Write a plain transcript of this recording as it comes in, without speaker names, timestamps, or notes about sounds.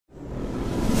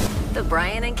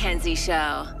Brian and Kenzie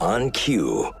Show. On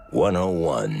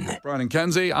Q101. Brian and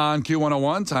Kenzie on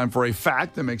Q101. Time for a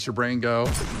fact that makes your brain go.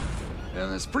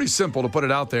 And it's pretty simple to put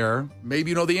it out there.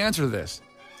 Maybe you know the answer to this.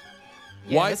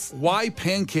 Yes. Why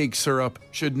pancake syrup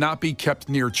should not be kept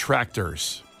near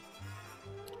tractors?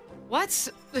 What?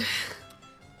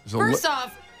 First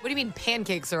off, what do you mean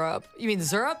pancake syrup? You mean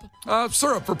syrup?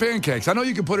 Syrup for pancakes. I know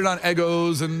you can put it on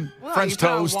Eggos and French you put it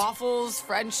on toast. Waffles,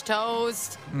 French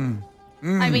toast.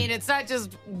 I mean, it's not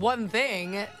just one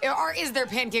thing. Or is there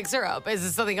pancake syrup? Is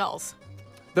it something else?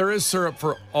 There is syrup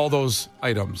for all those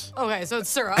items. Okay, so it's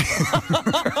syrup. So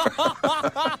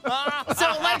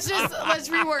let's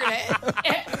reword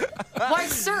it. Why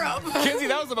syrup? Kenzie,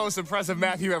 that was the most impressive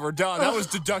math you've ever done. That was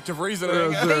deductive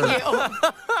reasoning. Thank you.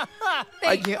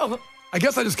 Thank you. I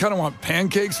guess I just kind of want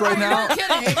pancakes right now. No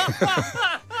kidding.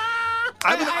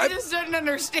 I just didn't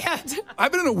understand.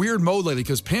 I've been in a weird mode lately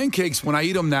because pancakes, when I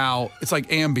eat them now, it's like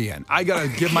Ambien. I gotta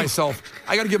give myself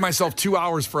 2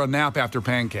 hours for a nap after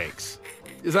pancakes.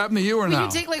 Is that happening to you or no?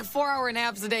 You take like 4-hour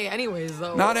naps a day anyways,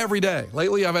 though. Not every day.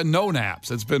 Lately, I've had no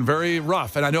naps. It's been very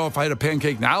rough. And I know if I had a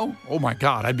pancake now, oh my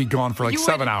God, I'd be gone for like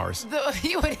 7 hours.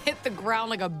 You would hit the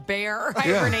ground like a bear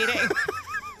hibernating.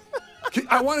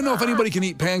 I want to know if anybody can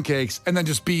eat pancakes and then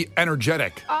just be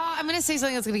energetic. I'm going to say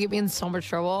something that's going to get me in so much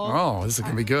trouble. Oh, this is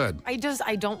going to be good. I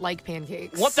don't like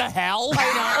pancakes. What the hell?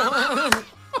 I know.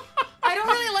 I don't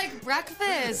really like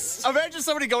breakfast. Imagine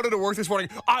somebody going into work this morning.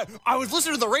 I was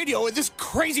listening to the radio and this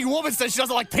crazy woman said she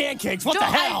doesn't like pancakes. What the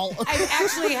hell? I've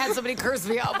actually had somebody curse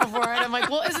me out before, and I'm like,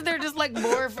 well, isn't there just like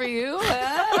more for you?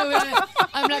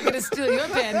 I'm not going to steal your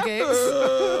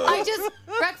pancakes.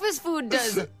 Breakfast food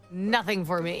does nothing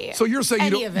for me. So you're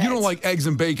saying you don't like eggs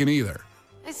and bacon either?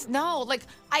 No,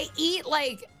 I eat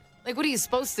like what are you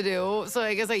supposed to do? So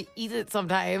I guess I eat it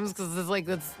sometimes because it's like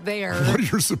that's there. What are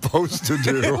you supposed to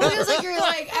do? Well, it's like you're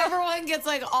like everyone gets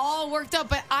like all worked up,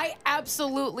 but I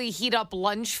absolutely heat up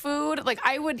lunch food. Like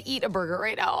I would eat a burger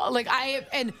right now.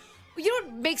 And you know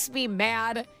what makes me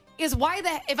mad is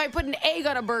if I put an egg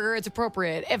on a burger, it's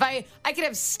appropriate. If I could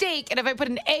have steak, and if I put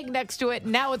an egg next to it,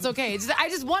 now it's okay. I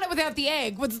just want it without the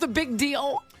egg. What's the big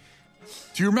deal?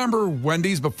 Do you remember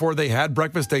Wendy's before they had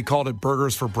breakfast? They called it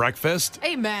burgers for breakfast.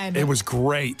 Amen. It was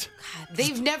great. God,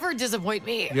 they've never disappointed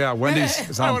me. Yeah, Wendy's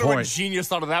is I on wonder what point. genius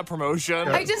thought of that promotion.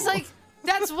 I just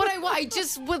that's what I want.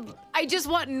 I just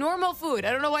want normal food.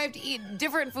 I don't know why I have to eat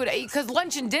different food because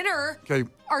lunch and dinner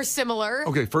are similar.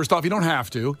 Okay, first off, you don't have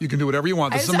to. You can do whatever you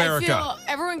want. This is America. I feel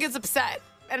everyone gets upset.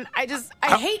 And I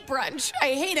hate brunch.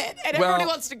 I hate it. And everybody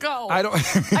wants to go. I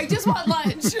just want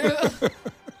lunch.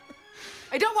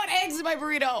 I don't want eggs in my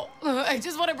burrito. I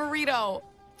just want a burrito.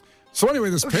 So anyway,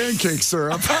 this pancake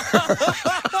syrup.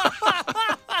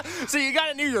 So you got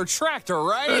it near your tractor,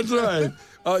 right? That's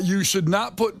right. You should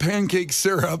not put pancake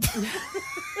syrup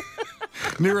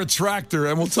near a tractor,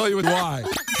 and we'll tell you why.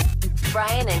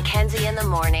 Brian and Kenzie in the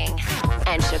morning.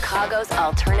 And Chicago's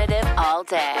alternative all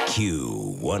day.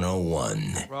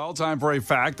 Q101. Well, time for a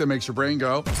fact that makes your brain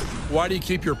go. Why do you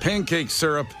keep your pancake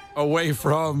syrup away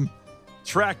from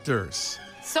tractors?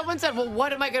 Someone said, well,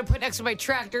 what am I going to put next to my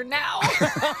tractor now?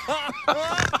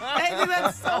 I think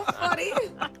that's so funny.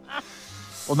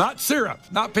 Well, not syrup,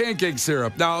 not pancake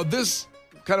syrup. Now, this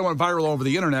kind of went viral over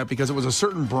the internet because it was a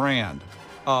certain brand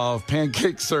of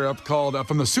pancake syrup called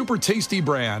from the Super Tasty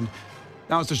brand.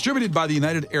 Now, it's distributed by the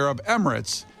United Arab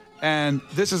Emirates, and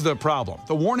this is the problem.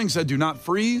 The warning said do not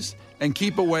freeze and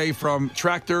keep away from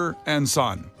tractor and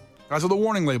sun. That's what the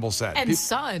warning label said. And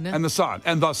sun. And the sun.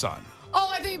 And the sun. Oh,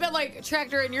 I think you meant like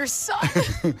tractor and your son.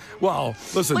 Well,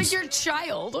 listen. Like your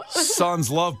child. Sons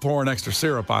love pouring extra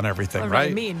syrup on everything, That's right?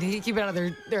 what I mean. You keep it out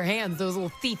of their hands, those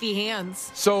little thiefy hands.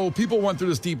 So people went through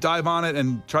this deep dive on it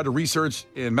and tried to research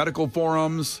in medical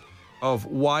forums of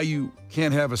why you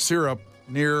can't have a syrup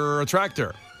near a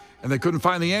tractor. And they couldn't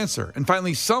find the answer. And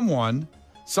finally, some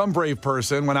brave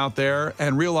person went out there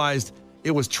and realized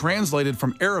it was translated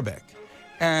from Arabic.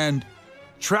 And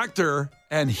tractor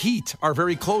and heat are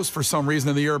very close for some reason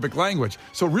in the Arabic language.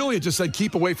 So really it just said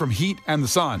keep away from heat and the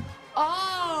sun.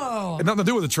 Oh. It had nothing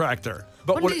to do with the tractor.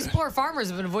 But these poor farmers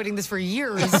have been avoiding this for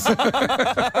years. All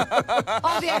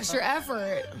the extra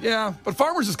effort. Yeah, but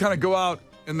farmers just kind of go out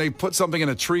and they put something in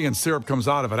a tree and syrup comes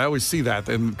out of it. I always see that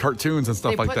in cartoons and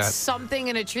stuff like that. They put something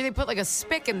in a tree. They put like a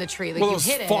spick in the tree. Like well, you those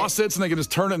hit faucets and they can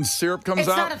just turn it and syrup comes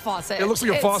out. It's not a faucet. It looks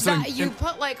like a faucet. You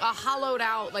put like a hollowed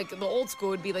out, like the old school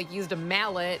would be like used a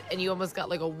mallet and you almost got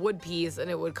like a wood piece and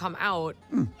it would come out.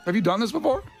 Have you done this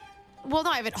before? Well, no,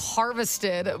 I haven't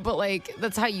harvested, but like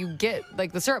that's how you get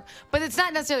like the syrup. But it's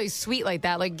not necessarily sweet like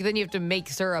that. Like then you have to make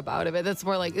syrup out of it. That's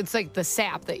more like it's like the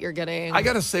sap that you're getting. I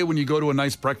gotta say, when you go to a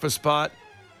nice breakfast spot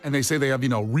and they say they have,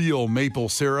 real maple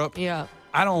syrup. Yeah.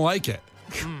 I don't like it.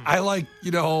 I like,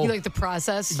 You like the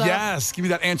process stuff? Yes, give me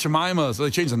that Aunt Jemima. So they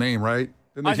changed the name, right?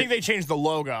 I think they changed the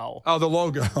logo. Oh, the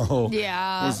logo.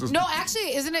 Yeah. No,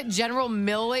 actually, isn't it General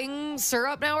Milling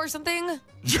syrup now or something?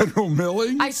 General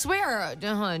Milling? I swear.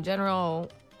 General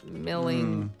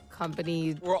Milling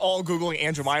Company. We're all Googling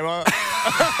Aunt Jemima.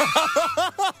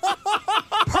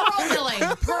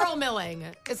 Pearl Milling.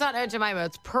 It's not Aunt Jemima.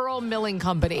 It's Pearl Milling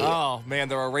Company. Oh, man,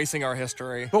 they're erasing our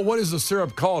history. But what is the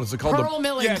syrup called? Is it called Pearl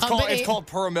Milling Company. It's called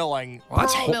Pearl Milling.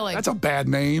 Pearl Milling. That's a bad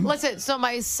name. Listen, so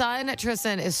my son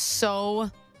Tristan is so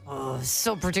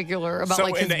particular about So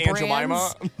like his into Aunt brands.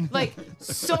 Jemima? Like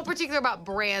so particular about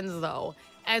brands though.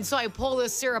 And so I pull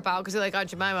this syrup out because he's like Aunt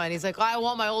Jemima, and he's like, I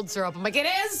want my old syrup. I'm like, it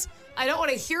is. I don't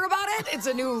want to hear about it. It's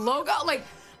a new logo. Like,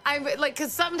 I'm like,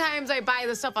 because sometimes I buy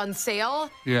the stuff on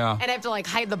sale. Yeah. And I have to like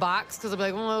hide the box because I'm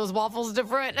like, those waffles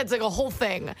different. It's like a whole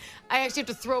thing. I actually have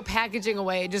to throw packaging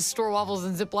away, just store waffles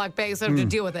in Ziploc bags so I don't have to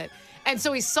deal with it. And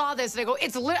so he saw this and I go,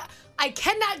 I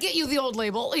cannot get you the old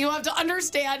label. You have to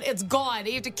understand it's gone.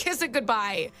 You have to kiss it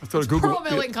goodbye. It's Google, Pearl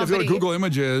Milling if Company. you go to Google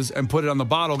Images and put it on the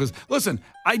bottle, because listen,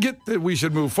 I get that we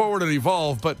should move forward and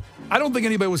evolve, but I don't think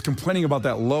anybody was complaining about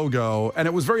that logo, and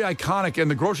it was very iconic in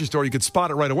the grocery store. You could spot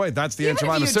it right away. That's the Aunt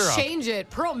Jemima Even if you syrup. change it,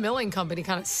 Pearl Milling Company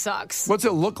kind of sucks. What's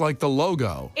it look like, the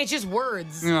logo? It's just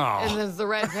words. No. And there's the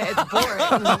red. It's boring.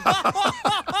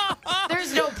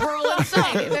 There's no pearl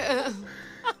inside.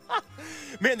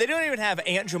 Man, they don't even have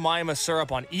Aunt Jemima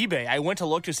syrup on eBay. I went to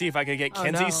look to see if I could get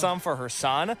Kenzie some for her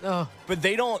son, but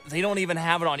they don't even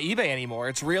have it on eBay anymore.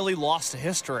 It's really lost to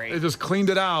history. They just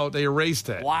cleaned it out. They erased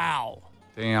it. Wow.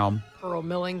 Damn. Pearl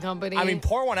Milling Company. I mean,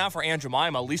 pour one out for Aunt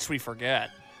Jemima. At least we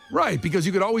forget. Right, because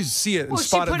you could always see it and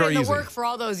spot it very easy. Well, she put in the easy. work for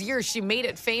all those years. She made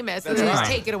it famous, and then just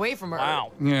take it away from her.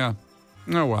 Wow. Yeah.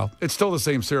 Oh, well. It's still the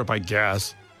same syrup, I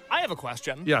guess. I have a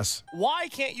question. Yes. Why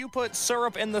can't you put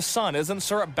syrup in the sun? Isn't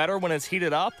syrup better when it's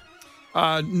heated up?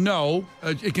 No.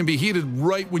 It can be heated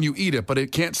right when you eat it, but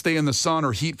it can't stay in the sun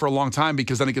or heat for a long time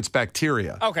because then it gets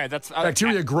bacteria. Okay, that's...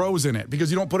 Bacteria grows in it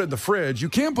because you don't put it in the fridge. You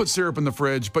can put syrup in the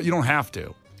fridge, but you don't have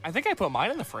to. I think I put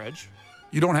mine in the fridge.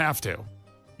 You don't have to.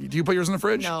 Do you put yours in the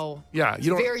fridge? No. Yeah, you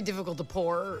don't. It's very difficult to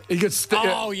pour. It gets.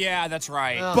 Yeah, that's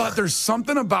right. But there's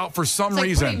something about, for some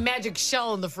reason, putting Magic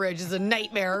Shell in the fridge is a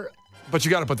nightmare. But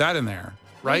you got to put that in there,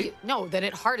 right? No, then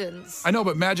it hardens. I know,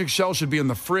 but Magic Shell should be in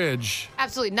the fridge.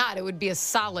 Absolutely not. It would be a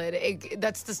solid.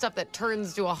 That's the stuff that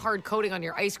turns to a hard coating on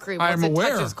your ice cream I'm once aware.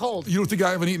 it touches cold. You don't think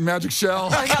I haven't eaten Magic Shell?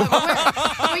 I'm aware.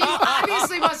 But you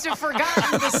obviously must have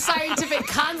forgotten the scientific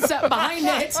concept behind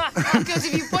it. Because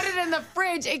if you put it in the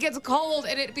fridge, it gets cold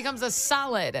and it becomes a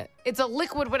solid. It's a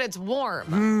liquid when it's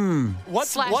warm.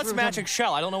 What's Magic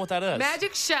Shell? I don't know what that is.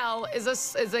 Magic Shell is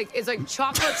like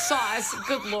chocolate sauce.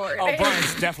 Good Lord. Oh,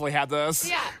 Brian's definitely had this.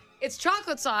 Yeah, it's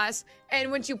chocolate sauce,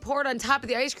 and once you pour it on top of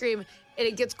the ice cream and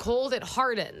it gets cold, it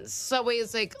hardens. So that way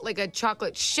it's like a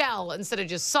chocolate shell instead of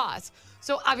just sauce.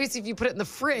 So obviously if you put it in the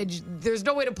fridge, there's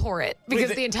no way to pour it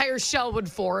because the entire shell would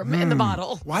form in the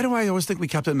bottle. Why do I always think we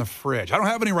kept it in the fridge? I don't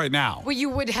have any right now. Well, you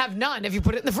would have none if you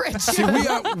put it in the fridge. See,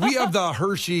 we have the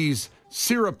Hershey's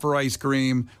syrup for ice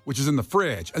cream, which is in the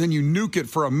fridge, and then you nuke it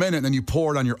for a minute, and then you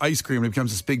pour it on your ice cream, and it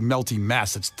becomes this big melty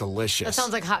mess. It's delicious. That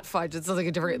sounds like hot fudge. It sounds like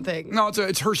a different thing. No,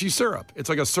 it's Hershey syrup. It's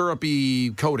like a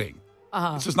syrupy coating.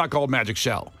 It's just not called Magic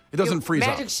Shell. It doesn't freeze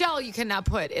Magic up. Shell you cannot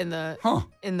put in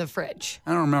the fridge.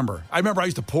 I don't remember. I remember I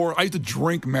used to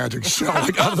drink Magic Shell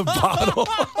like out of the bottle.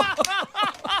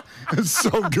 It's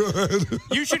so good.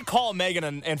 You should call Megan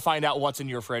and find out what's in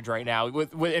your fridge right now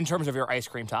in terms of your ice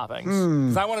cream toppings.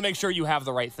 Because I want to make sure you have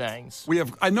the right things.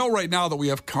 I know right now that we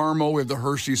have caramel, we have the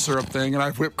Hershey syrup thing, and I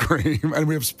have whipped cream, and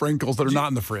we have sprinkles that are not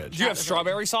in the fridge. Do you have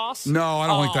strawberry sauce? No, I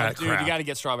don't like that dude, crap. You got to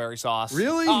get strawberry sauce.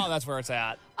 Really? Oh, that's where it's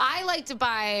at. I like to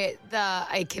buy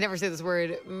I can never say this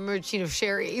word, maraschino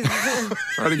cherries.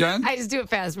 Try it again? I just do it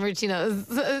fast. Maraschino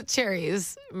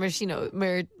cherries.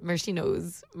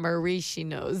 Maraschinos.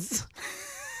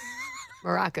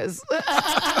 Maracas.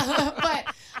 But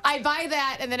I buy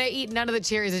that and then I eat none of the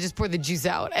cherries. I just pour the juice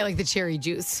out. I like the cherry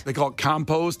juice. They call it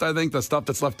compost, I think, the stuff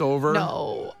that's left over.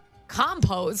 No.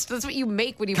 Compost. That's what you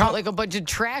make when you put like a bunch of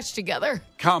trash together.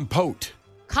 Compote.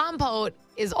 Compote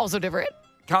is also different.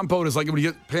 Compote is like when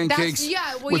you get pancakes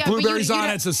with blueberries on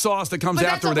it. It's a sauce that comes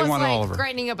after they want it all over.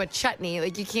 Grinding up a chutney.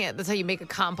 Like you can't, that's how you make a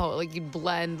compote. Like you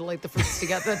blend like the fruits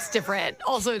together. That's different.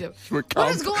 Also,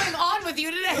 what is going on with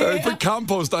you today? Put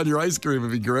compost on your ice cream.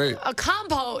 It'd be great. A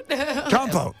compote.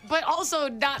 Compote. But also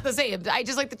not the same. I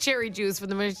just like the cherry juice from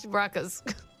the maracas.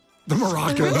 The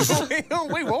maracas.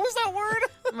 Wait, what was that word?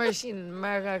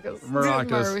 Maracas.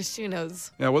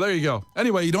 Yeah, well, there you go.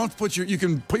 Anyway, you don't have to put you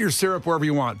can put your syrup wherever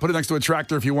you want. Put it next to a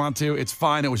tractor if you want to. It's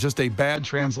fine. It was just a bad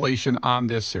translation on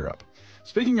this syrup.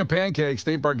 Speaking of pancakes,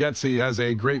 Nate Bargatze has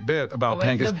a great bit about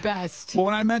pancakes. The best. Well,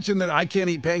 when I mentioned that I can't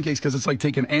eat pancakes because it's like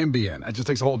taking Ambien. It just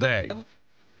takes a whole day.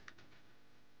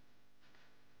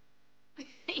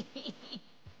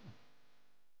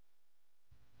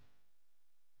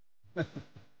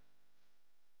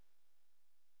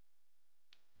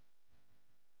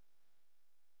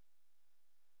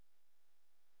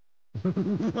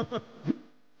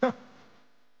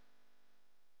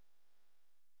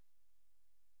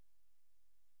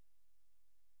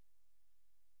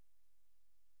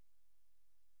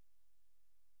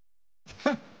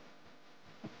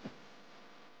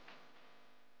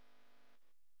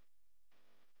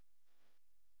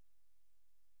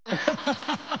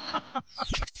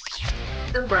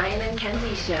 The Brian and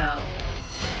Kenzie Show.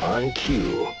 On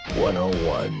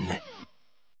Q101.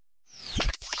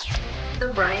 The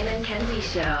Brian and Kenzie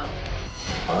Show.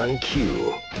 On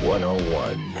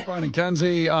Q101. Brian and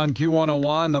Kenzie on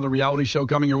Q101, another reality show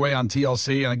coming your way on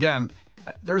TLC. And again,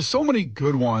 there's so many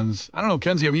good ones. I don't know,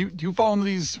 Kenzie, do you follow into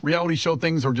these reality show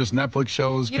things or just Netflix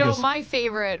shows? You know, my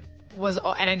favorite was,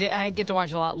 and I get to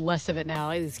watch a lot less of it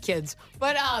now, these kids.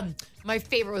 But my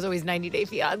favorite was always 90 Day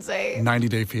Fiance. 90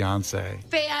 Day Fiance.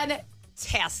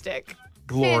 Fantastic.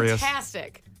 Glorious.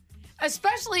 Fantastic.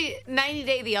 Especially 90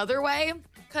 Day the other way,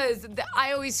 because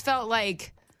I always felt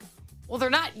like, well, they're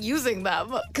not using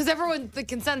them. Because the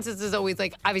consensus is always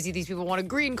like, obviously these people want a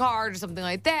green card or something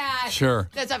like that. Sure.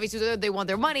 That's obviously they want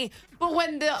their money. But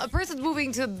when a person's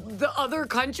moving to the other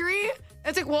country,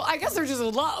 it's like, well, I guess they're just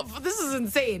in love. This is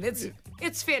insane.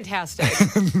 It's fantastic.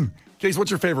 Case,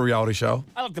 what's your favorite reality show?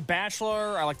 I like The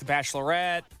Bachelor. I like The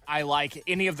Bachelorette. I like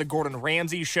any of the Gordon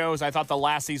Ramsay shows. I thought the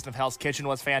last season of Hell's Kitchen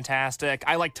was fantastic.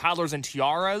 I like Toddlers and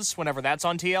Tiaras whenever that's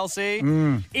on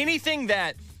TLC. Anything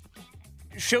that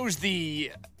shows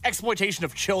the exploitation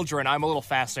of children, I'm a little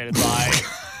fascinated by.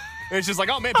 It's just like,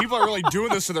 oh, man, people are really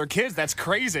doing this to their kids. That's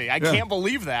crazy. I can't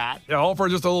believe that. Yeah, all for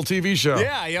just a little TV show.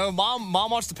 Yeah, mom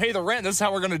wants to pay the rent. This is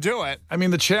how we're going to do it. I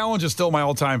mean, The Challenge is still my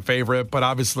all-time favorite, but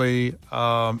obviously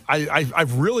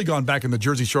I've really gone back in the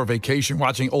Jersey Shore vacation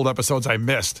watching old episodes I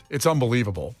missed. It's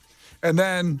unbelievable. And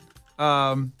then,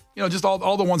 just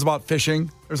all the ones about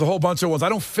fishing. There's a whole bunch of ones. I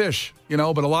don't fish, but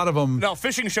a lot of them. No,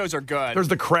 fishing shows are good. There's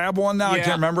the crab one now. I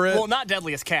can't remember it. Well, not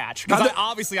Deadliest Catch. Because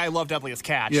obviously I love Deadliest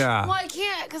Catch. Yeah. Well, I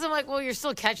can't, because I'm like, well, you're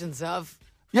still catching stuff.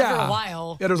 Yeah. After a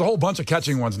while. Yeah, there's a whole bunch of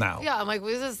catching ones now. Yeah, I'm like,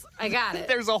 I got it.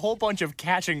 There's a whole bunch of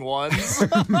catching ones.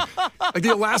 Like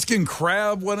the Alaskan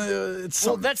crab one.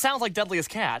 Well, that sounds like Deadliest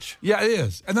Catch. Yeah, it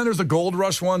is. And then there's the Gold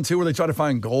Rush one, too, where they try to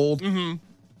find gold. Mm-hmm.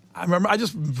 I remember, I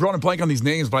just drawn a blank on these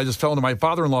names, but I just fell into my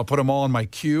father-in-law, put them all in my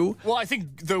queue. Well, I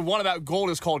think the one about gold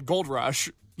is called Gold Rush.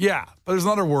 Yeah, but there's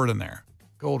another word in there.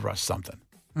 Gold Rush something.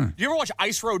 You ever watch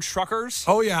Ice Road Truckers?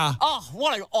 Oh, yeah. Oh,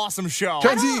 what an awesome show.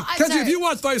 Kenzie, if you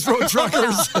watched Ice Road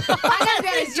Truckers. I gotta be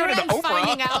honest, you know what I'm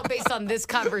finding out based on this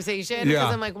conversation? Yeah.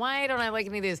 Because I'm like, why don't I like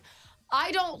any of these?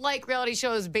 I don't like reality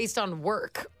shows based on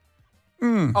work.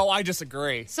 Oh, I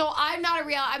disagree. So I'm not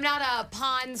a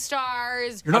Pawn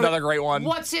Stars. You're not Another great one.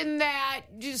 What's in that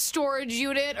storage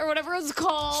unit or whatever it's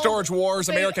called? Storage Wars,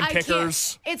 American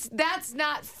Pickers. That's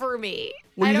not for me.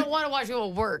 Well, I don't want to watch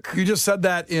people work. You just said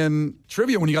that in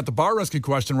trivia when you got the Bar Rescue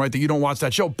question, right? That you don't watch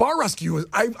that show. Bar Rescue is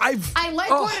I like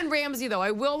Gordon Ramsay though. I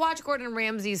will watch Gordon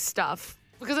Ramsay's stuff.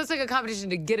 Because it's like a competition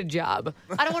to get a job.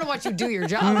 I don't want to watch you do your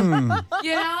job.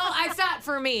 It's not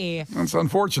for me. That's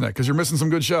unfortunate because you're missing some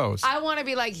good shows. I want to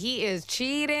be like, he is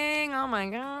cheating. Oh,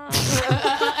 my God.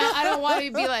 I don't want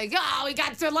to be like, oh, we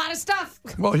got through a lot of stuff.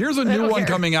 Well, here's a new one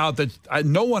coming out that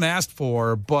no one asked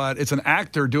for, but it's an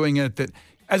actor doing it that,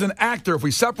 as an actor, if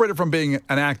we separate it from being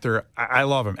an actor, I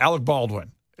love him. Alec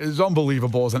Baldwin is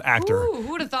unbelievable as an actor. Ooh,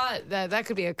 who would have thought that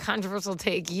could be a controversial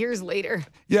take years later?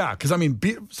 Yeah, because,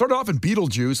 started off in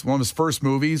Beetlejuice, one of his first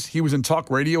movies. He was in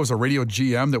talk radio as a radio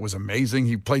GM that was amazing.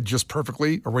 He played just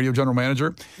perfectly, a radio general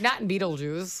manager. Not in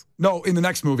Beetlejuice. No, in the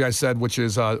next movie I said, which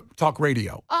is talk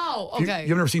radio. Oh, okay.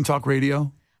 You've never seen talk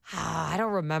radio? I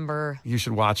don't remember. You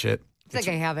should watch it. I think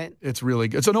I haven't. It's really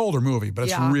good. It's an older movie, but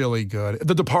it's really good.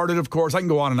 The Departed, of course. I can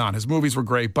go on and on. His movies were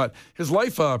great, but his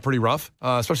life pretty rough,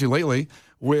 especially lately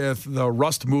with the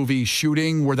Rust movie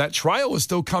shooting, where that trial is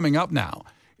still coming up now.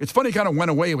 It's funny, it kind of went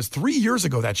away. It was 3 years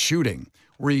ago, that shooting,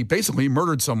 where he basically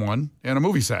murdered someone in a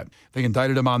movie set. They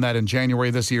indicted him on that in January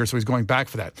of this year, so he's going back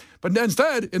for that. But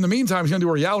instead, in the meantime, he's going to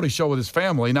do a reality show with his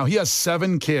family. Now, he has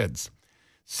 7 kids.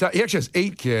 he actually has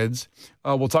 8 kids.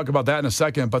 We'll talk about that in a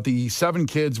second. But the 7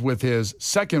 kids with his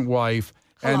second wife.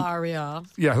 Hilaria.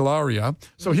 Yeah, Hilaria.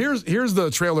 So here's the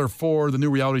trailer for the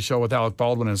new reality show with Alec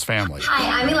Baldwin and his family.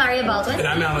 Hi, I'm Hilaria Baldwin. And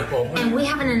I'm Alec Baldwin. And we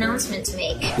have an announcement to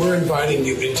make. We're inviting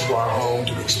you into our home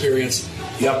to experience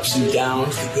the ups and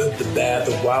downs, the good, the bad,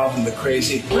 the wild, and the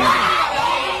crazy.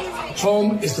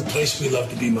 Home is the place we love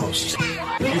to be most.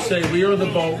 You say we are the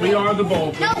Baldwins. No, we are the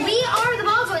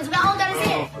Baldwins. We all gotta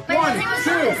say it. But 1,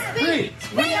 2, 3.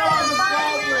 We are the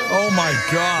Baldwins. Oh, my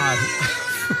God.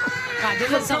 God,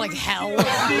 doesn't that sound like hell?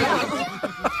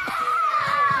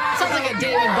 Sounds like a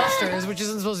Dave and Buster's, which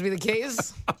isn't supposed to be the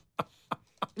case.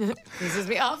 Pisses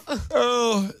me off.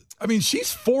 Oh, I mean,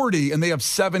 she's 40 and they have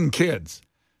 7 kids.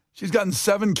 She's gotten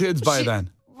 7 kids by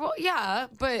then. Well, yeah,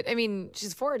 but I mean,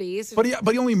 she's 40. So But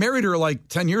he only married her like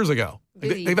 10 years ago.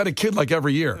 Busy. They've had a kid like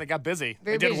every year. They got busy.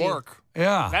 Very they did busy. work.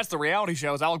 Yeah. That's the reality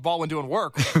show is Alec Baldwin doing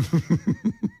work.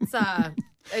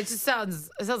 it just sounds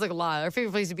like a lot. Our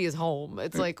favorite place to be is home.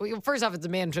 It's like, well, first off, it's a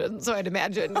mansion, so I'd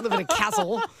imagine you live in a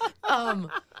castle.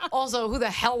 Also, who the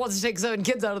hell wants to take 7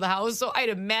 kids out of the house? So I'd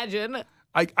imagine.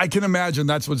 I can imagine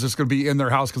that's what's just going to be in their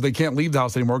house because they can't leave the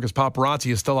house anymore because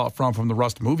paparazzi is still out front from the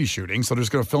Rust movie shooting. So they're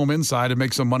just going to film inside and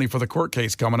make some money for the court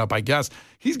case coming up, I guess.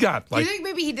 He's got Do you think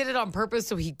maybe he did it on purpose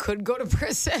so he could go to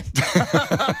prison?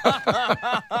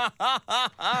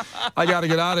 I got to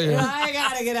get out of here. I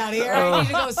got to get out of here. I need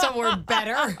to go somewhere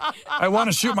better. I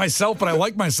want to shoot myself, but I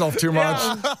like myself too much.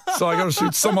 So I got to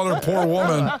shoot some other poor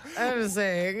woman. I'm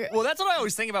saying. Well, that's what I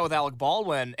always think about with Alec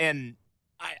Baldwin. And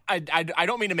I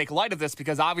don't mean to make light of this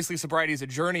because obviously sobriety is a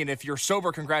journey, and if you're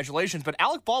sober, congratulations. But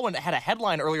Alec Baldwin had a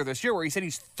headline earlier this year where he said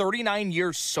he's 39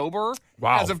 years sober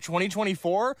as of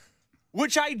 2024,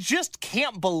 which I just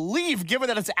can't believe given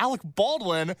that it's Alec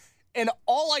Baldwin, and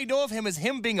all I know of him is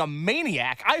him being a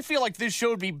maniac. I feel like this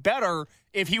show would be better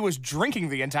if he was drinking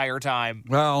the entire time.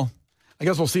 Well, I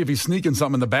guess we'll see if he's sneaking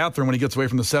something in the bathroom when he gets away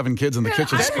from the 7 kids in the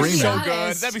kitchen screaming. So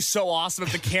good. That'd be so awesome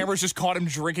if the cameras just caught him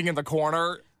drinking in the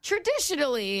corner.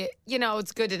 Traditionally,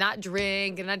 it's good to not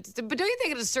drink, but don't you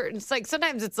think it's like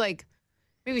sometimes it's like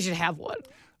maybe we should have one.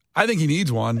 I think he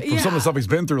needs one from some of the stuff he's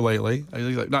been through lately.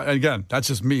 Again, that's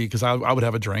just me because I would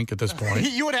have a drink at this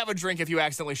point. You would have a drink if you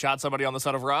accidentally shot somebody on the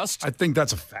set of Rust. I think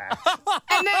that's a fact.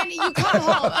 And then you come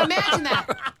home. Imagine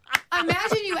that.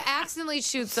 Imagine you accidentally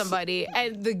shoot somebody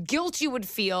and the guilt you would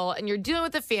feel, and you're dealing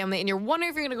with the family, and you're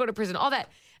wondering if you're going to go to prison, all that.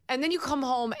 And then you come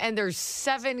home and there's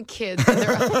 7 kids and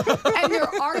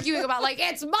they're arguing about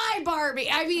it's my Barbie.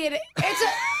 I mean,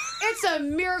 it's a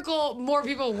miracle more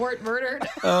people weren't murdered.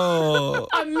 Oh.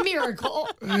 A miracle.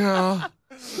 Yeah.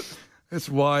 It's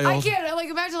wild. I can't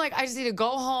imagine I just need to go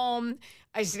home.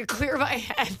 I just need to clear my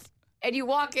head. And you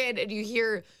walk in and you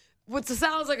hear what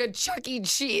sounds like a Chuck E.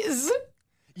 Cheese.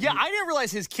 Yeah, I didn't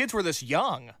realize his kids were this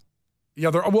young. Yeah,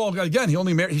 again, he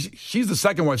only married. She's the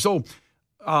second wife. So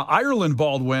Ireland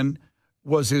Baldwin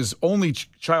was his only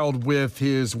child with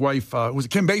his wife, was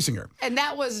Kim Basinger. And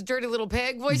that was Dirty Little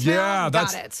Pig voicemail? Yeah,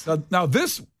 Got it. Now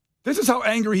this is how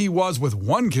angry he was with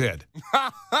one kid.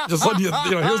 Just letting here's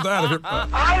that.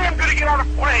 I am going to get on a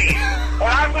plane, and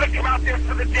I'm going to come out there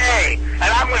for the day, and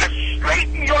I'm going to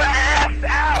straighten your ass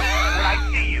out when I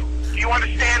see you. Do you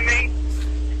understand me?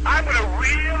 I'm going to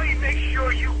really make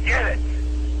sure you get it.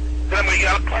 Then I'm going to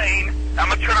get on a plane, I'm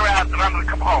going to turn around, and I'm going to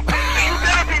come home. So you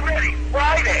better be ready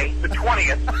Friday, the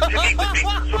 20th, to meet with me. So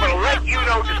I'm going to let you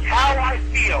know just how I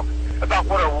feel about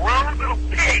what a rude little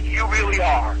pig you really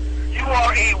are. You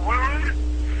are a rude,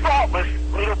 thoughtless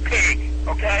little pig,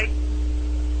 okay?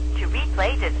 To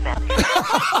replay this message.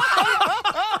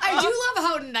 I do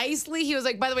love how nicely he was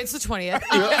like, by the way, it's the 20th.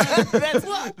 That's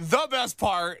the best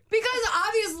part. Because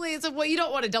obviously it's you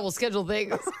don't want to double schedule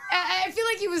things. I feel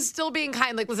like he was still being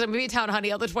kind. Like, listen, I'm going to be in town,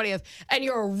 honey, on the 20th. And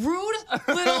you're a rude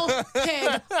little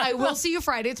pig. I will see you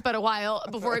Friday. It's been a while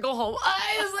before I go home.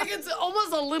 It's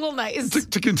almost a little nice.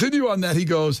 To continue on that, he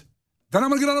goes, then I'm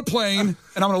going to get on a plane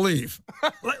and I'm going to leave.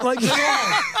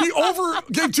 He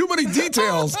gave too many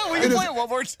details. We can play it one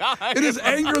more time. In his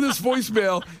anger in this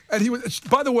voicemail. And he was,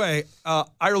 by the way,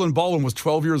 Ireland Baldwin was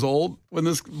 12 years old when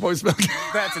this voicemail came.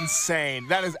 That's insane.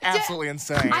 That is absolutely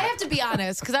insane. I have to be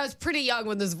honest, because I was pretty young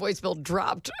when this voicemail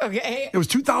dropped, okay? It was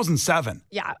 2007.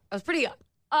 Yeah, I was pretty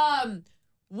young.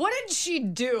 What did she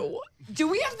do? Do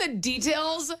we have the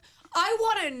details? I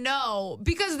want to know,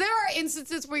 because there are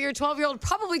instances where your 12-year-old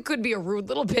probably could be a rude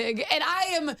little pig, and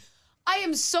I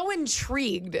am so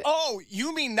intrigued. Oh,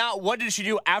 you mean not what did she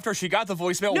do after she got the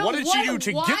voicemail? No, what did she do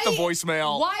to get the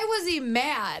voicemail? Why was he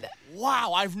mad?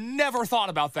 Wow, I've never thought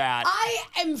about that. I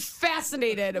am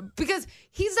fascinated because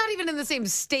he's not even in the same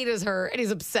state as her, and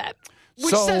he's upset.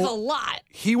 which says a lot.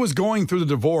 He was going through the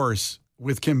divorce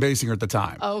with Kim Basinger at the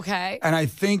time. Okay. And I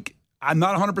think, I'm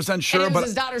not 100% sure, and it was but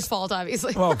his daughter's fault,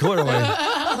 obviously. well, clearly.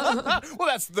 Well,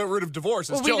 that's the root of divorce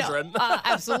is children.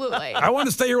 Absolutely. I want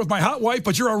to stay here with my hot wife,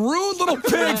 but you're a rude little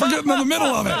pig for getting in the middle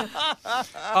of it.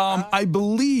 I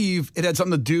believe it had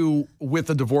something to do with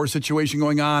the divorce situation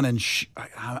going on, and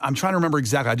I'm trying to remember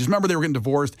exactly. I just remember they were getting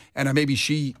divorced, and maybe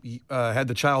she had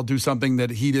the child do something that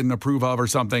he didn't approve of or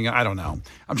something. I don't know.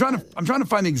 I'm trying to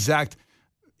find the exact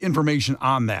information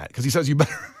on that because he says you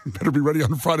better be ready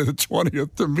on Friday the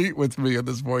 20th to meet with me in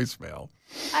this voicemail.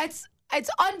 It's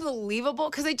unbelievable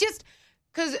because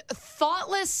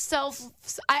thoughtless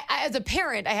as a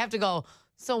parent, I have to go,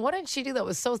 so what did she do that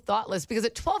was so thoughtless? Because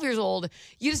at 12 years old,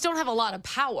 you just don't have a lot of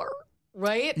power,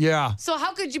 right? Yeah. So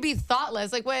how could you be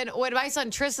thoughtless? Like when my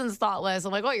son Tristan's thoughtless,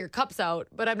 I'm like, oh, your cup's out.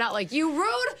 But I'm not like, you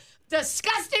rude,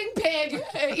 disgusting pig,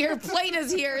 your plate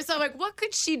is here. So I'm like, what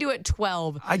could she do at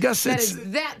 12? I guess that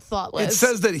is that thoughtless. It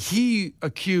says that he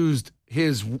accused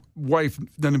his wife,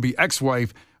 then to be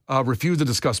ex-wife, refused to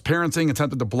discuss parenting,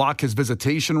 attempted to block his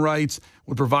visitation rights,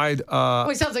 would provide... well,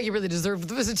 it sounds like you really deserved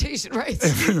the visitation rights.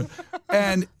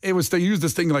 And they used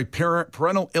this thing like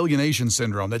parental alienation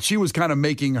syndrome, that she was kind of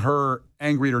making her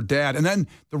angry at her dad. And then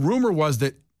the rumor was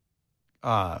that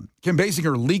Kim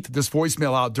Basinger leaked this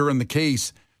voicemail out during the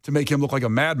case to make him look like a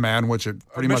madman, which it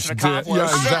pretty much did. Yeah,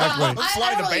 exactly.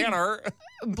 Fly the banner.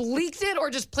 Bleaked it or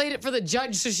just played it for the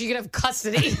judge so she could have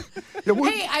custody.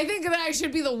 Hey, I think that I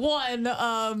should be the one.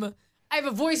 I have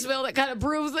a voicemail that kind of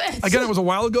proves it. Again, it was a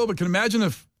while ago, but can you imagine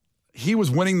if he was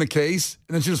winning the case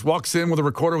and then she just walks in with a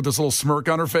recorder with this little smirk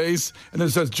on her face and then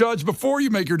says, Judge, before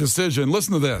you make your decision,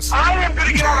 listen to this. I am going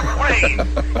to get on a plane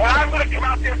and I'm going to come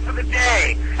out there for the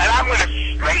day and I'm going to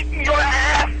straighten your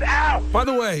ass out. By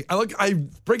the way, I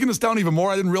breaking this down even more.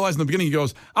 I didn't realize in the beginning he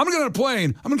goes, I'm going to get on a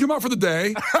plane. I'm going to come out for the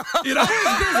day. You know?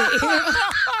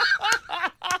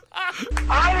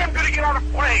 I am going to get on a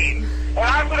plane and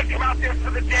I'm going to come out there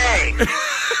for the day.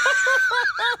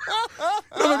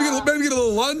 Maybe get a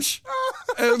little lunch.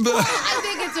 And I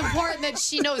think it's important that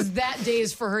she knows that day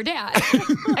is for her dad.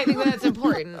 I think that's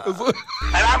important. And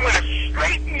I'm going to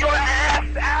straighten your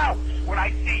ass out when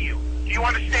I see you. Do you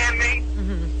understand me?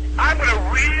 Mm-hmm. I'm going to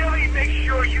really make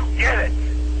sure you get it.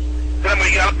 Then I'm going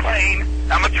to get on a plane,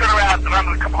 I'm going to turn around, and I'm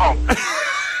going to come home.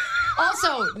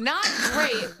 Also, not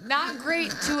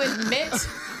great to admit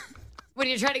when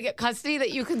you're trying to get custody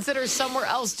that you consider somewhere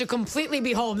else to completely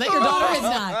be home, that your daughter is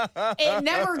not. It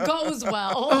never goes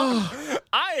well.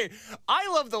 I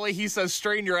love the way he says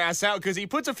straighten your ass out because he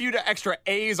puts a few extra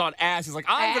A's on ass. He's like,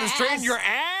 I'm going to straighten your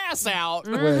ass out.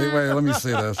 Wait, let me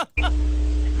see this.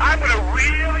 I'm going to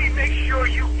really make sure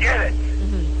you get it.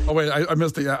 Oh, wait, I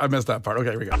missed that part.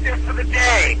 Okay, here we go. This for the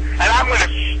day, and I'm going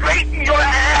to straighten your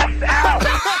ass out.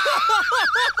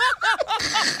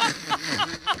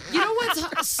 You know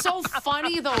what's so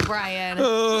funny, though, Brian,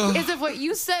 is if what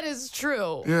you said is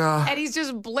true. Yeah. And he's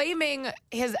just blaming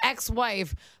his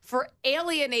ex-wife for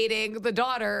alienating the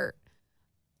daughter.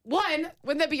 One,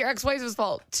 wouldn't that be your ex-wife's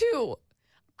fault? Two,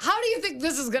 how do you think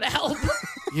this is going to help?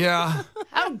 Yeah.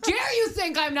 How dare you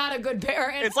think I'm not a good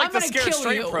parent? It's like I'm the gonna Scare kill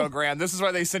Straight you. program. This is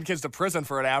why they send kids to prison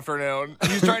for an afternoon.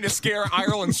 He's trying to scare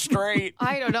Ireland straight.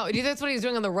 I don't know. Do you think that's what he's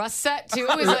doing on the Rust set, too?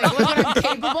 He's like, look what I'm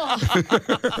capable of.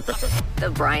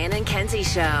 The Brian and Kenzie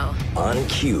Show. On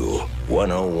Q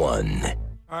 101.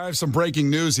 I have some breaking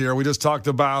news here. We just talked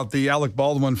about the Alec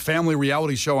Baldwin family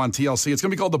reality show on TLC. It's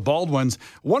going to be called The Baldwins.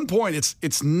 One point,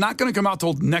 it's not going to come out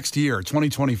till next year,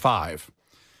 2025.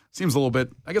 Seems a little bit,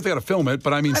 I guess they got to film it, but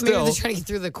still. Maybe they're trying to get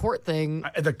through the court thing.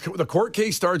 The court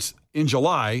case starts in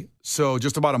July, so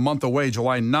just about a month away,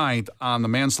 July 9th, on the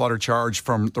manslaughter charge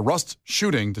from the Rust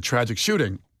shooting, the tragic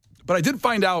shooting. But I did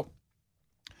find out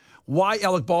why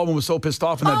Alec Baldwin was so pissed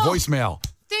off in that voicemail.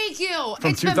 Thank you.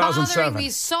 From It's been 2007. bothering me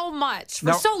so much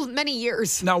for so many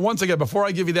years. Now, once again, before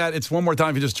I give you that, it's one more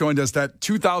time if you just joined us, that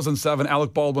 2007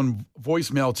 Alec Baldwin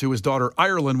voicemail to his daughter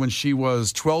Ireland when she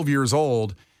was 12 years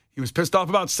old. He was pissed off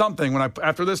about something.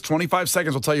 After this, 25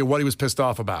 seconds will tell you what he was pissed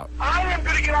off about. I am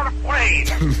going to get on a plane,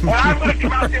 and I'm going to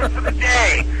come out there for the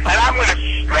day, and I'm going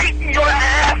to straighten your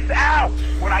ass out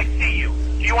when I see you.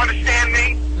 Do you understand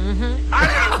me? Mm-hmm. I'm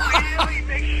going to really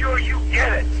make sure you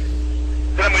get it.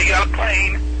 Then I'm going to get on a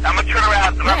plane, I'm going to turn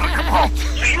around, and I'm going to come home.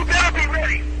 So you better be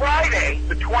ready Friday,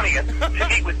 the 20th, to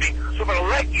meet with me. So I'm going to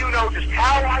let you know just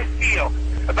how I feel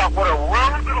about what a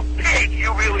rude little pig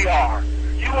you really are.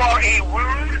 You are a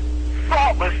rude,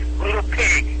 thoughtless little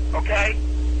pig, okay?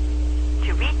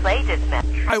 To replay this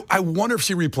message. I wonder if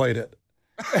she replayed it.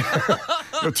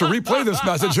 To replay this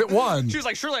message, hit 1. She was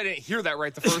like, surely I didn't hear that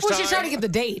right the first Well, time. she's trying to get the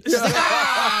date. She's like,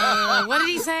 what did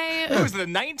he say? It was the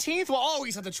 19th? Well,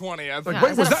 always at the 20th. Like, Yeah,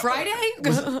 wait, is was that a that Friday?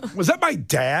 Was that my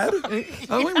dad? Let me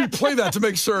replay that to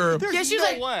make sure. Yeah, she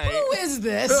was no like, way. who is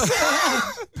this?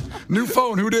 New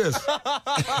phone, who dis?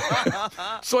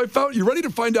 So I found, you ready to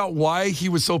find out why he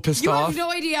was so pissed You off? have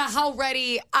no idea how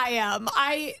ready I am.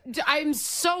 I'm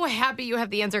so happy you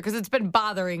have the answer because it's been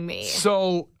bothering me.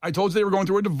 So I told you they were going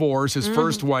through a divorce. His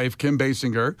first wife, Kim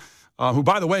Basinger, who,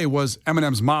 by the way, was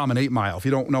Eminem's mom in 8 Mile, if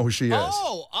you don't know who she is.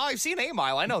 Oh, I've seen 8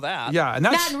 Mile. I know that. Yeah, and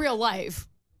that's... Not in real life.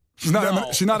 She's not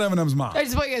Eminem's mom. I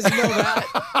just want you guys to know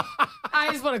that.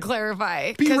 I just want to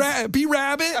clarify. Be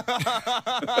Rabbit.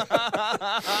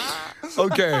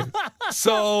 Okay,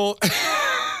 so...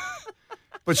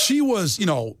 But she was,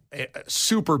 a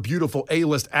super beautiful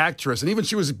A-list actress. And even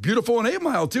she was beautiful in 8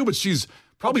 Mile, too. But she's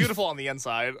probably... Beautiful on the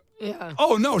inside. Yeah.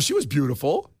 Oh, no, she was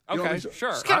beautiful. Okay,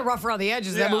 sure. She's kind of rough around the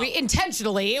edges of that Yeah. movie.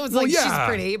 Intentionally. It was Well, like, yeah. she's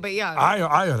pretty, but yeah.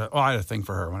 I had a thing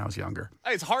for her when I was younger.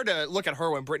 It's hard to look at her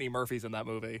when Brittany Murphy's in that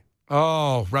movie.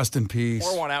 Oh, rest in peace.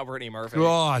 Pour one out, Brittany Murphy.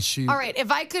 Oh, she... All right, if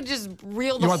I could just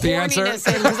reel the want the answer? horniness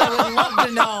in, because I would love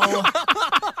to know.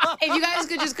 If you guys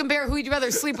could just compare who you'd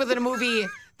rather sleep with in a movie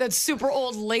that's super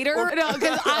old later.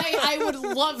 Because I would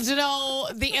love to know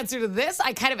the answer to this.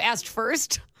 I kind of asked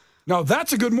first. Now,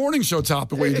 that's a good morning show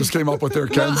topic what you just came up with there,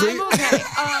 Kenzie. I'm okay.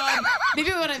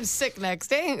 Maybe when I'm sick next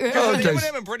day. Okay.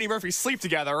 Eminem and Brittany Murphy sleep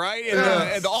together, right?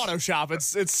 In the auto shop.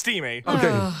 It's steamy.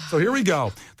 Okay, so here we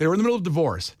go. They were in the middle of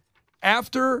divorce.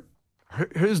 After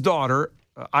his daughter,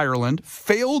 Ireland,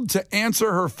 failed to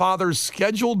answer her father's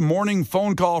scheduled morning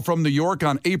phone call from New York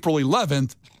on April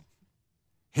 11th,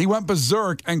 he went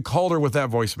berserk and called her with that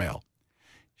voicemail.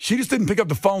 She just didn't pick up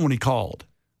the phone when he called.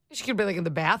 She could be like in the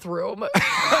bathroom.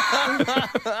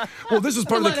 Well, this is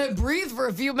part of Let the... it breathe for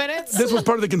a few minutes. This was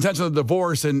part of the contention of the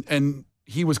divorce, and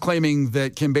he was claiming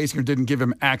that Kim Basinger didn't give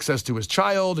him access to his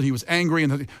child, and he was angry,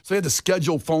 and so he had to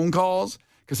schedule phone calls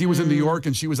because he was in New York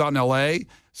and she was out in L.A.,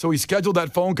 so he scheduled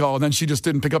that phone call, and then she just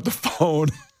didn't pick up the phone.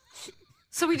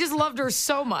 So he just loved her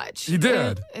so much. He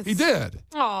did. He did.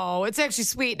 Oh, it's actually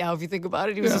sweet now if you think about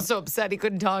it. He was just so upset he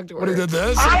couldn't talk to her. When he did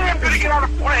this. I am going to get on a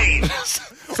plane.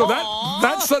 So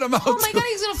that set him out. Oh my God,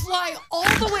 he's going to fly all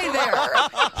the way there.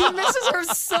 He misses her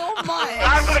so much.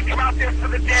 I'm going to come out there for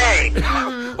the day.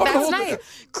 That's nice.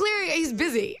 Clearly, he's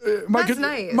busy. That's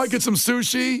nice. Might get some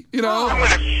sushi, I'm going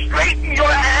to straighten your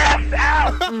ass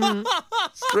out.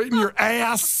 Straighten your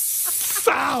ass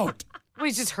out. Well,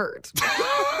 he's just hurt.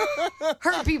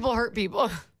 Hurt people hurt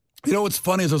people. You know what's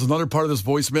funny is there's another part of this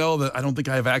voicemail that I don't think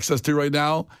I have access to right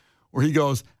now, where he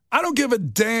goes, I don't give a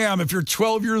damn if you're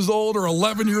 12 years old or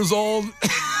 11 years old.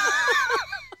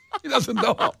 He doesn't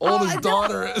know how old his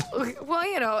daughter is.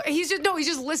 Well, he's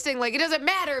just listing, like, it doesn't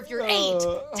matter if you're 8,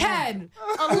 10,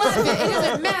 11. It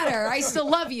doesn't matter. I still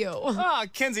love you.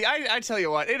 Kenzie, I tell you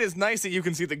what, it is nice that you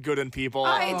can see the good in people.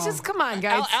 It's just, come on,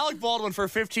 guys. Alec Baldwin, for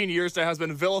 15 years now, has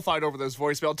been vilified over this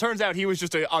voicemail. Turns out he was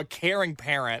just a caring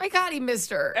parent. My God, he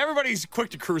missed her. Everybody's quick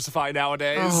to crucify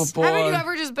nowadays. Oh, boy. Haven't you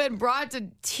ever just been brought to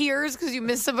tears because you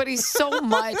miss somebody so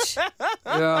much?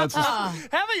 Yeah, it's just,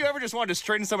 Haven't you ever just wanted to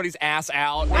straighten somebody's ass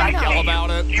out and I yell about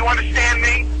it? Do you understand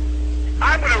me?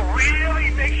 I'm going to really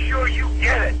make sure you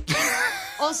get it.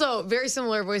 Also, very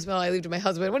similar voicemail I leave to my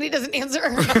husband when he doesn't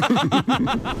answer.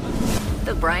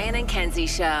 The Brian and Kenzie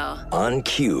Show. On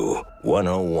Q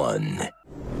 101.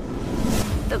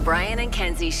 The Brian and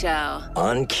Kenzie Show.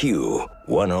 On Q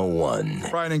 101.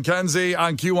 Brian and Kenzie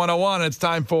on Q101. It's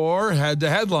time for Head to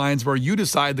Headlines, where you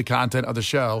decide the content of the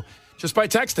show just by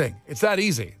texting. It's that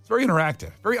easy. It's very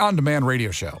interactive, very on-demand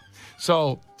radio show.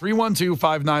 So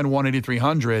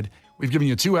 312-591-8300. We've given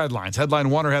you 2 headlines,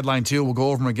 headline 1 or headline 2. We'll go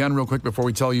over them again real quick before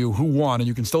we tell you who won, and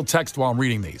you can still text while I'm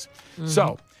reading these.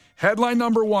 So headline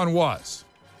number 1 was,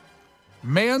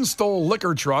 man stole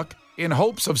liquor truck in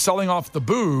hopes of selling off the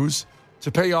booze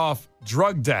to pay off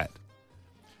drug debt.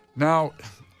 Now,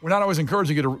 we're not always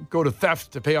encouraging you to go to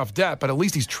theft to pay off debt, but at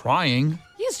least he's trying.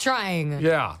 He's trying.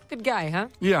 Yeah. Good guy, huh?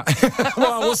 Yeah.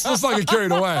 Well, let's not get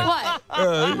carried away. What?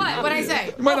 What'd I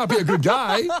say? He might not be a good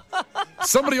guy.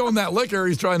 Somebody owned that liquor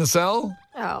he's trying to sell.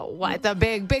 Oh, what? The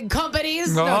big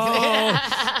companies? No.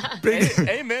 Big,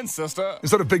 Amen, sister.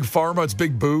 instead of big pharma, it's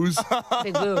big booze.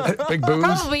 Big booze. Big booze.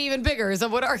 Probably even bigger,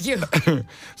 some would argue.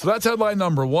 So that's headline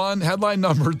number 1. Headline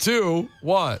number 2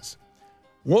 was,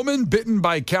 woman bitten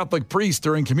by Catholic priest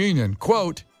during communion.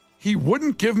 Quote, he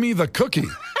wouldn't give me the cookie.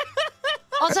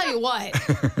 I'll tell you what.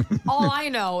 All I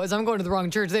know is I'm going to the wrong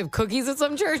church. They have cookies at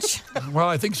some church. Well,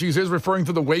 I think she is referring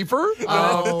to the wafer.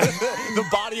 The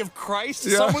body of Christ,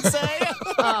 some would say.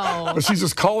 Oh. But she's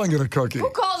just calling it a cookie. Who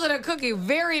calls it a cookie?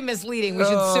 Very misleading. We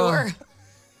should sue her.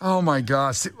 Oh, my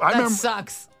gosh. See, I That remember,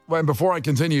 sucks. Well, before I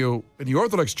continue, in the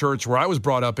Orthodox Church where I was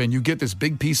brought up in, you get this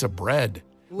big piece of bread.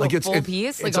 Like a full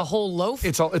piece? Like a whole loaf?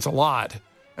 It's a lot.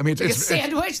 I mean, Like a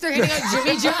sandwich they're hitting on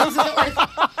Jimmy John's.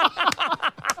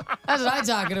 That's what I'm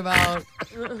talking about.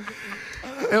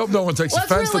 I hope no one takes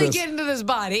Let's offense really to this. get into this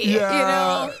body.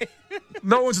 Yeah. You know?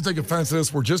 No one should take offense to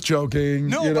this. We're just joking.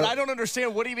 No, you but know? I don't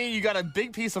understand. What do you mean you got a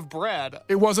big piece of bread?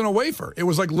 It wasn't a wafer. It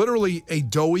was like literally a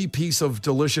doughy piece of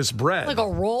delicious bread. Like a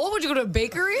roll? Would you go to a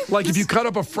bakery? Like if you cut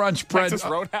up a French bread. Texas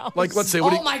Roadhouse? Like, let's say,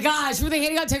 Oh my gosh. Were they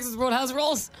handing out Texas Roadhouse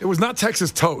rolls? it was not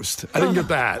Texas toast. I didn't get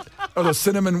that. Or the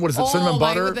cinnamon, what is it, cinnamon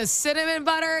butter? With the cinnamon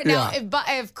butter? Yeah. Now,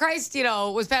 if Christ,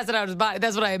 was passing out his body,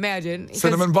 that's what I imagine. 'Cause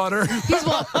Cinnamon butter? He's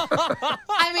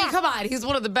I mean, come on. He's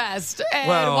one of the best. And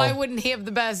Well. why wouldn't he have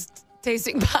the best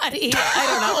tasting body? I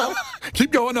don't know.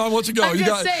 Keep going on. I'll let you go. I'm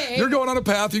just saying. You're going on a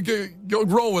path. You go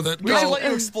roll with it. We Go. should let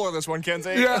you explore this one,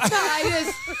 Kenzie. Yeah. No,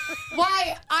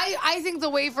 I think the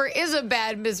wafer is a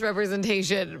bad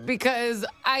misrepresentation because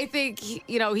I think he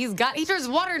turns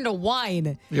water into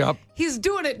wine. Yep. He's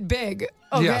doing it big,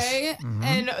 okay? Yes. Mm-hmm.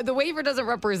 And the wafer doesn't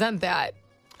represent that.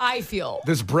 I feel.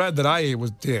 This bread that I ate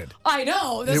did. I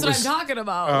know. That's It what was, I'm talking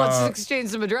about. Let's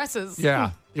exchange some addresses.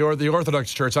 Yeah. The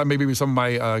Orthodox Church, maybe some of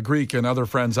my Greek and other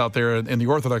friends out there in the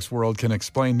Orthodox world can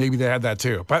explain. Maybe they had that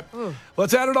too. But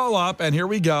let's add it all up, and here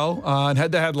we go on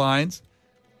Head to Headlines.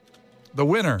 The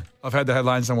winner of Head to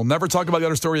Headlines, and we'll never talk about the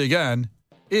other story again,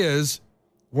 is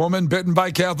woman bitten by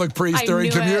Catholic priest I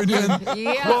during knew it. communion.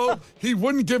 Yeah. Quote, he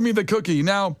wouldn't give me the cookie.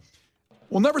 Now,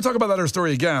 we'll never talk about that other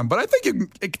story again, but I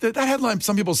think that headline,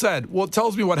 some people said, well, it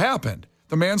tells me what happened.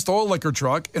 The man stole a liquor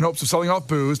truck in hopes of selling off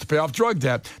booze to pay off drug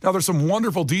debt. Now, there's some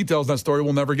wonderful details in that story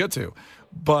we'll never get to,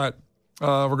 but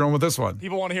we're going with this one.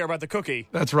 People want to hear about the cookie.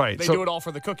 That's right. They do it all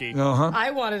for the cookie. Uh-huh.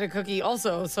 I wanted a cookie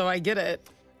also, so I get it.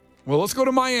 Well, let's go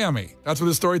to Miami. That's where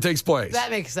the story takes place. That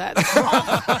makes sense.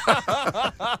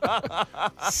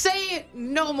 Say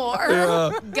no more.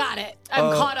 Got it.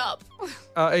 I'm caught up.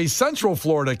 A Central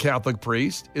Florida Catholic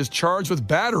priest is charged with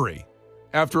battery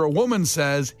after a woman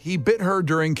says he bit her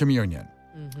during communion.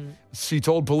 Mm-hmm. She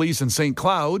told police in St.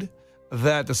 Cloud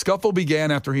that the scuffle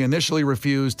began after he initially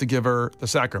refused to give her the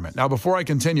sacrament. Now, before I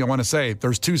continue, I want to say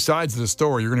there's two sides to the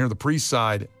story. You're going to hear the priest's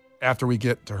side after we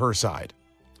get to her side.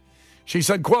 She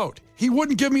said, quote, he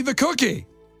wouldn't give me the cookie.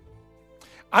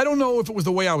 I don't know if it was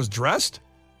the way I was dressed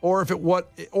or if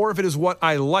it is what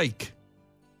I like.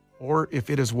 Or if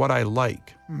it is what I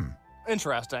like.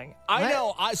 Interesting. I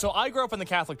know. So I grew up in the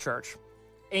Catholic Church,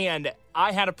 and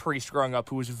I had a priest growing up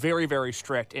who was very, very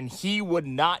strict, and he would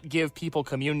not give people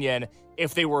communion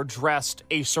if they were dressed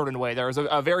a certain way. There was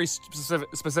a very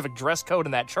specific dress code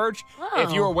in that church. Oh.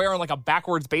 If you were wearing like a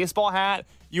backwards baseball hat,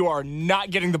 you are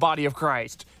not getting the body of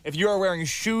Christ. If you are wearing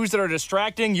shoes that are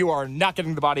distracting, you are not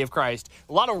getting the body of Christ.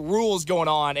 A lot of rules going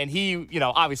on, and he,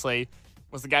 obviously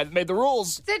was the guy that made the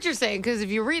rules. It's interesting because if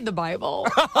you read the Bible,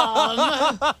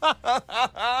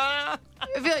 I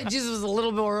feel like Jesus was a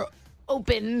little more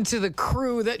open to the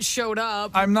crew that showed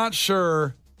up. I'm not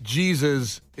sure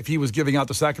Jesus, if he was giving out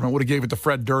the sacrament, would have gave it to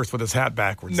Fred Durst with his hat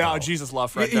backwards. No, though. Jesus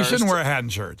loved Fred You Durst. shouldn't wear a hat in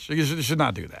church. You should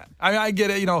not do that. I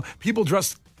get it. People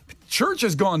dress. Church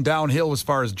has gone downhill as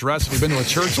far as dress. Have you been to a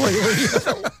church lately?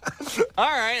 All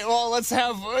right, well, let's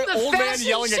have old man fashion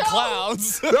yelling show? at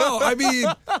clouds. No, I mean,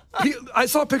 I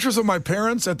saw pictures of my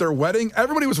parents at their wedding.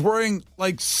 Everybody was wearing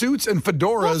like suits and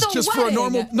fedoras What's a just for a wedding?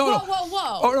 normal. No,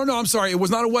 Whoa. Oh no, I'm sorry. It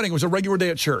was not a wedding. It was a regular day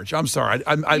at church. I'm sorry.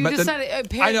 I You meant just that-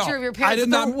 said a I know. picture of your parents I did at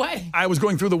not. their wedding. I was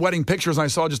going through the wedding pictures and I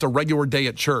saw just a regular day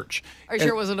at church. Are you sure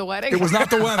it wasn't a wedding? It was not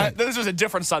the wedding. This was a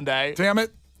different Sunday. Damn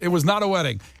it. It was not a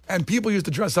wedding. And people used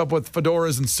to dress up with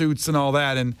fedoras and suits and all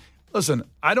that. And listen,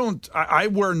 I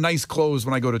wear nice clothes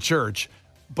when I go to church,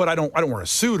 but I don't wear a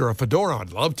suit or a fedora.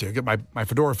 I'd love to. Get my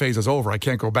fedora phase is over. I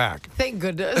can't go back. Thank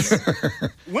goodness.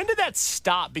 When did that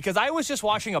stop? Because I was just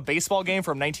watching a baseball game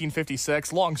from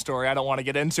 1956. Long story. I don't want to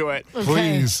get into it.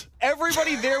 Please.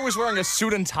 Everybody there was wearing a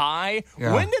suit and tie.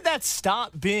 Yeah. When did that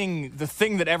stop being the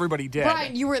thing that everybody did?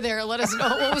 Brian, you were there. Let us know.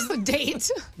 What was the date?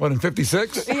 What, in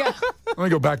 56? Yeah. Let me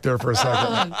go back there for a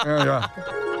second.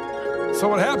 Yeah. So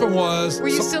what happened was... Were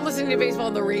you still listening to baseball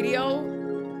on the radio?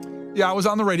 Yeah, I was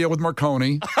on the radio with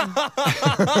Marconi. It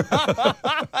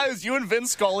was you and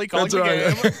Vince Scully calling That's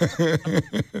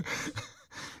the game.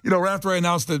 Right after I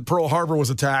announced that Pearl Harbor was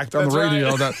attacked on That's the radio,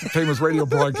 right. that famous radio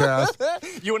broadcast.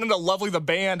 You went into Lovely the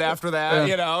Band after that,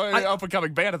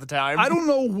 up-and-coming band at the time. I don't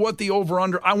know what the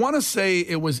over-under, I want to say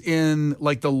it was in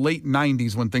like the late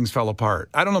 90s when things fell apart.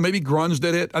 I don't know, maybe grunge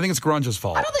did it. I think it's grunge's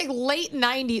fault. I don't think late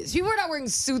 90s. People were not wearing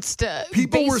suits to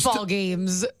People were baseball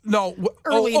games. No.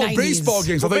 Early 90s. Baseball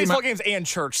games. Well, baseball games and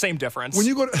church, same difference. When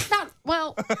you go to... Not,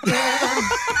 well,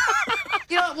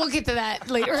 we'll get to that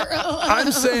later.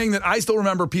 I'm saying that I still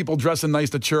remember people dressing nice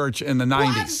to church in the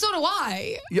 90s. Well, so do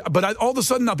I. Yeah, but all of a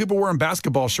sudden now people are wearing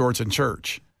basketball shorts in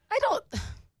church. I don't.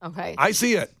 Okay. I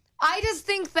see it. I just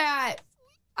think that.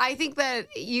 I think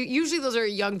that usually those are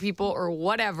young people or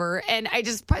whatever, and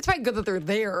it's probably good that they're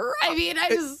there. I mean,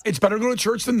 It's better to go to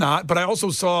church than not, but I also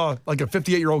saw like a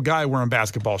 58-year-old guy wearing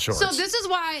basketball shorts. So this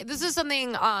is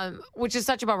something which is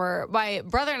such a bummer. My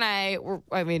brother and I were,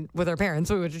 with our parents,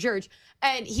 so we went to church,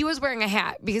 and he was wearing a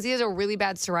hat because he has a really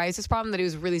bad psoriasis problem that he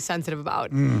was really sensitive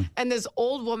about. And this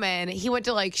old woman, he went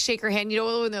to like shake her hand,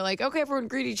 when they're like, okay, everyone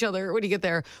greet each other when you get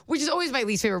there, which is always my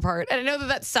least favorite part. And I know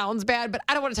that sounds bad, but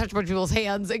I don't want to touch a bunch of people's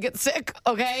hands and get sick,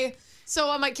 okay? So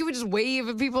I'm like, can we just wave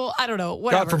at people? I don't know,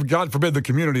 whatever. God forbid the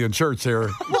community in church here.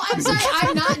 Well, I'm sorry,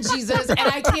 I'm not Jesus, and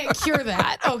I can't cure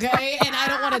that, okay? And I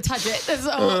don't want to touch it.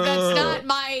 So that's not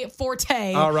my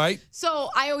forte. All right. So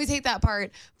I always hate that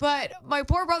part. But my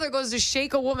poor brother goes to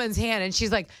shake a woman's hand, and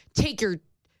she's like, take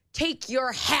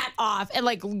your hat off, and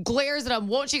like glares at him,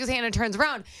 won't shake his hand, and turns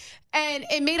around. And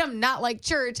it made him not like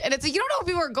church. And it's like, you don't know what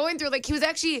people are going through. Like, he was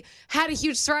actually had a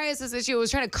huge psoriasis issue.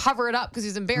 Was trying to cover it up because he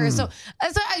was embarrassed. So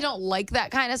that's why I don't like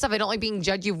that kind of stuff. I don't like being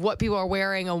judgy of what people are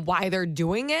wearing and why they're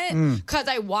doing it. Because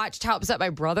I watched how upset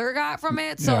my brother got from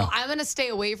it. So I'm going to stay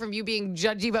away from you being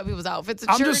judgy about people's outfits at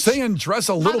church. I'm just saying, dress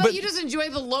a little how about bit. you just enjoy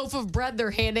the loaf of bread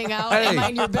they're handing out and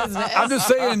mind your business? I'm just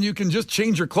saying, you can just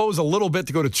change your clothes a little bit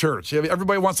to go to church.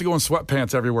 Everybody wants to go in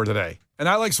sweatpants everywhere today. And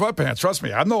I like sweatpants. Trust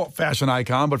me, I'm no fashion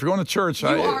icon, but if you're going to church, you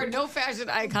are no fashion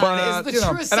icon. But, is the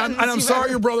truest sentence and I'm you've sorry ever-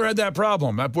 your brother had that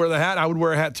problem. I wear the hat. I would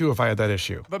wear a hat too if I had that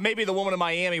issue. But maybe the woman in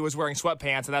Miami was wearing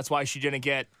sweatpants, and that's why she didn't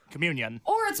get communion.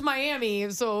 Or it's Miami,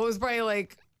 so it was probably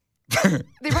like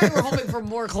they probably were hoping for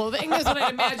more clothing. Is what I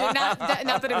imagine. Not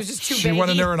that it was just too. She went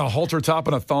in there in a halter top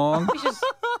and a thong.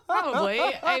 Probably.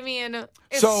 I mean,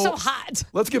 it's so hot.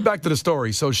 Let's get back to the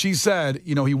story. So she said,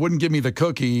 he wouldn't give me the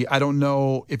cookie. I don't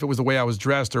know if it was the way I was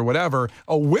dressed or whatever.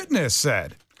 A witness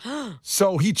said.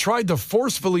 So he tried to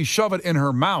forcefully shove it in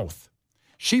her mouth.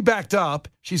 She backed up.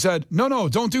 She said, no,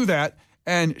 don't do that.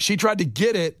 And she tried to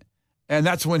get it. And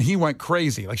that's when he went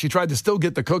crazy. Like, she tried to still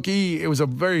get the cookie. It was a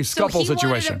very scuffle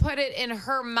situation. So he wanted to put it in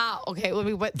her mouth. Okay,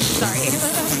 sorry.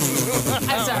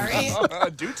 I'm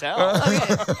sorry. Do tell.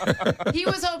 Okay. He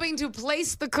was hoping to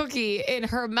place the cookie in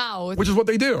her mouth. Which is what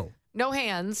they do. No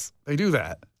hands. They do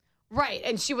that. Right,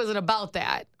 and she wasn't about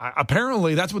that.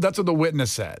 Apparently, that's what the witness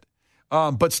said.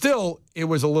 But still, it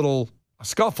was a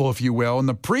scuffle, if you will. And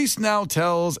the priest now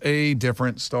tells a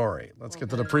different story. Let's get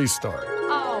to the priest story.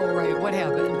 Oh, right. What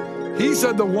happened? He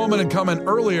said the woman had come in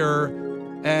earlier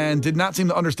and did not seem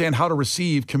to understand how to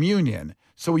receive communion.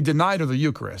 So he denied her the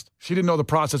Eucharist. She didn't know the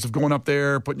process of going up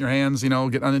there, putting your hands,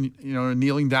 getting on,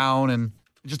 kneeling down, and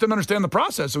just didn't understand the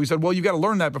process. So he said, well, you got to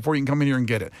learn that before you can come in here and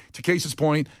get it. To Case's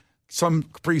point, some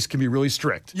priests can be really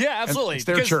strict. Yeah, absolutely. It's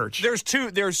their because church.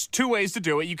 There's two ways to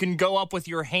do it. You can go up with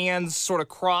your hands sort of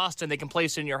crossed, and they can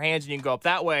place it in your hands, and you can go up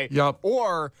that way. Yep.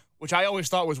 Or, which I always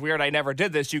thought was weird, I never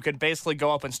did this, you could basically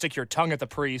go up and stick your tongue at the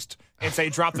priest and say,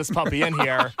 drop this puppy in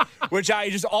here, which I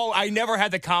never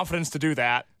had the confidence to do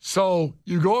that. So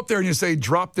you go up there and you say,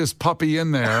 drop this puppy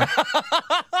in there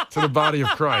to the body of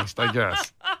Christ, I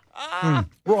guess.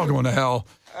 We're all going to hell.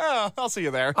 I'll see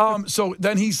you there. So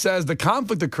then he says the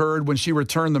conflict occurred when she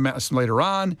returned the mess later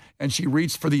on, and she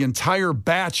reached for the entire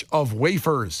batch of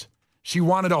wafers. She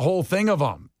wanted a whole thing of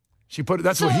them.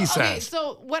 That's what he says. Okay,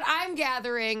 so what I'm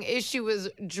gathering is she was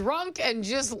drunk and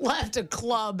just left a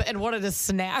club and wanted a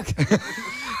snack.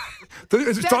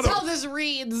 That's how this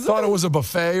reads. Thought it was a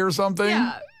buffet or something?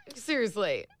 Yeah,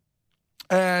 seriously.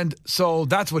 And so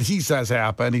that's what he says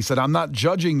happened. He said, I'm not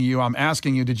judging you. I'm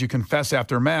asking you, did you confess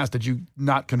after Mass? Did you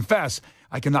not confess?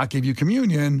 I cannot give you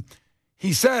communion.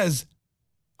 He says,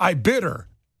 I bid her.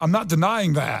 I'm not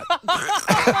denying that.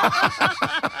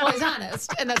 Well, he's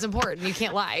honest, and that's important. You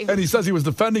can't lie. And he says he was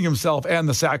defending himself and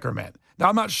the sacrament. Now,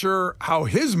 I'm not sure how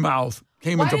his mouth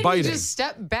came into biting. Why didn't he just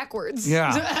step backwards?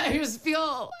 Yeah. I just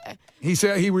feel... He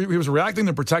said he was reacting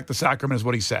to protect the sacrament is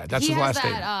what he said. That's his last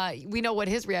statement. We know what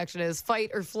his reaction is,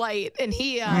 fight or flight, and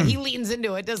he leans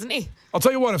into it, doesn't he? I'll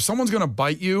tell you what, if someone's going to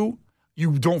bite you,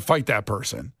 you don't fight that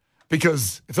person.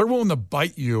 Because if they're willing to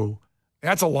bite you,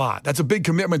 That's a lot. That's a big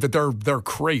commitment that they're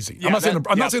crazy. Yeah, I'm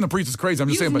not saying the priest is crazy. I'm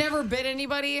just saying. You've never bit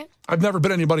anybody? I've never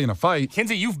bit anybody in a fight.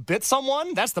 Kenzie, you've bit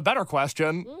someone? That's the better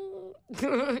question.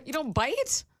 You don't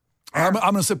bite? I'm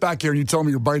going to sit back here and you tell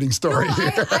me your biting story. No,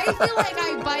 I feel like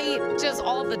I bite just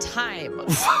all the time.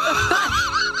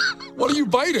 What are you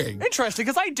biting? Interesting,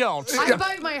 because I don't. I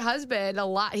bite my husband a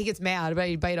lot. He gets mad, but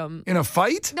I bite him. In a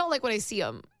fight? No, like when I see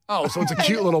him. Oh, so it's a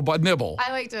cute little nibble.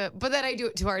 I like to, but then I do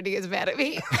it too hard. He gets mad at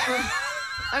me.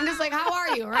 I'm just like, how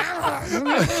are you?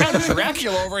 Count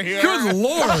Dracula over here. Good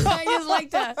Lord. I just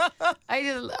like to.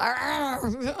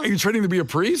 Are you training to be a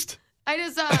priest? I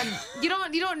just you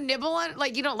don't nibble on,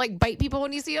 like, you don't like bite people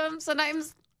when you see them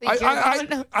sometimes.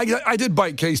 I did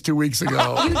bite Case 2 weeks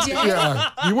ago. You did?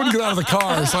 Yeah. He wouldn't get out of the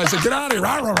car, so I said, get out of here.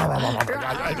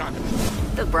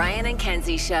 The Brian and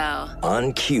Kenzie Show.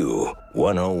 On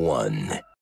Q101.